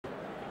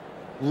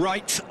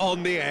Right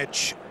on the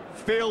edge.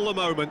 Feel the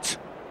moment.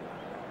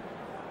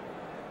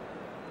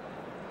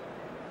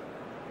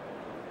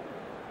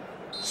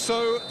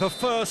 So, the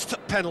first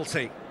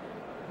penalty.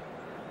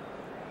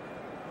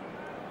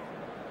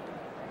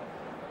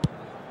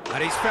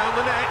 And he's found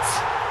the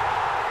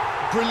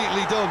net.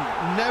 Brilliantly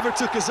done. Never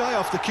took his eye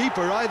off the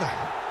keeper either.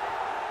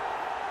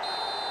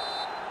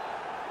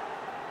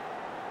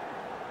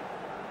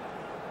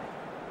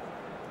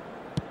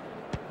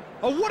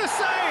 Oh, what a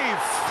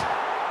save!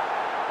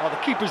 Oh, the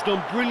keeper's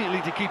done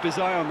brilliantly to keep his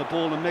eye on the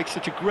ball and make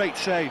such a great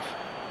save.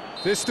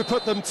 This to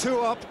put them 2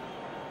 up.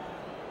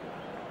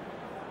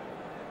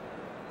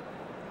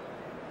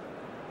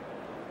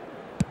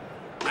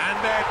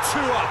 And they're 2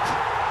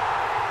 up.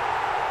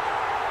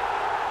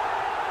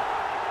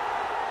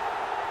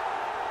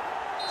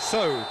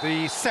 So,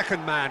 the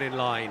second man in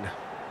line.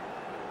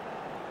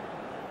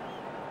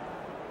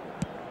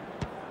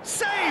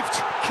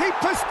 Saved!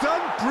 Keeper's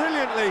done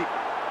brilliantly.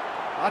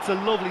 That's a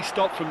lovely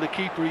stop from the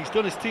keeper. He's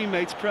done his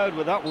teammates proud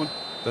with that one.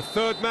 The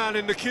third man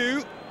in the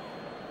queue.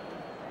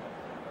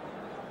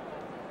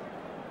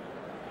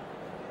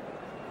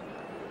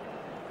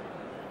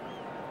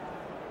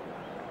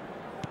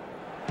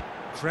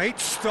 Great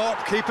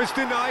stop, keeper's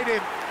denied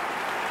him.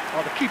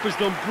 Oh, the keeper's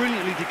done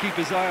brilliantly to keep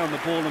his eye on the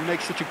ball and make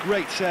such a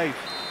great save.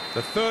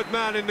 The third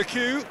man in the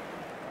queue.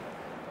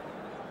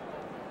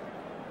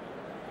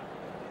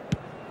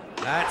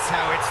 That's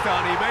how it's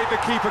done, he made the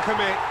keeper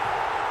commit.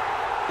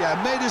 Yeah,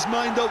 made his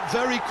mind up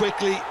very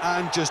quickly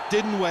and just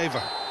didn't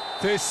waver.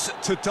 This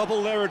to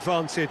double their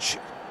advantage.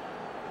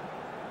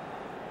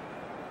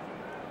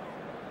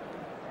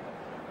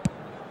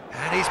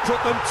 And he's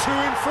put them 2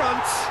 in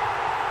front.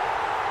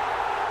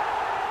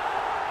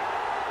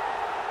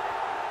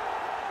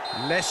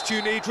 Lest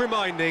you need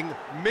reminding,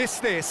 miss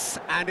this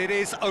and it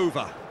is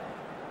over.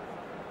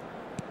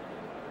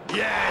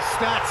 Yes,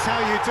 that's how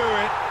you do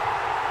it.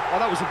 Oh,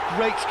 that was a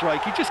great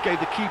strike. He just gave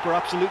the keeper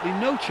absolutely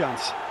no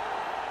chance.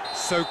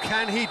 So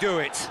can he do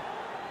it?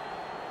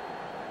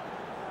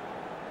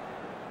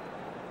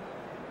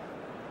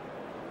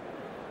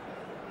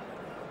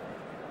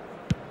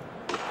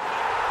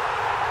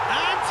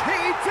 And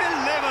he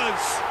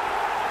delivers!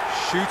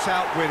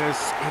 Shootout winners.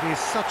 It is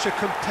such a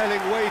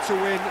compelling way to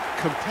win,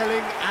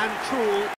 compelling and cruel.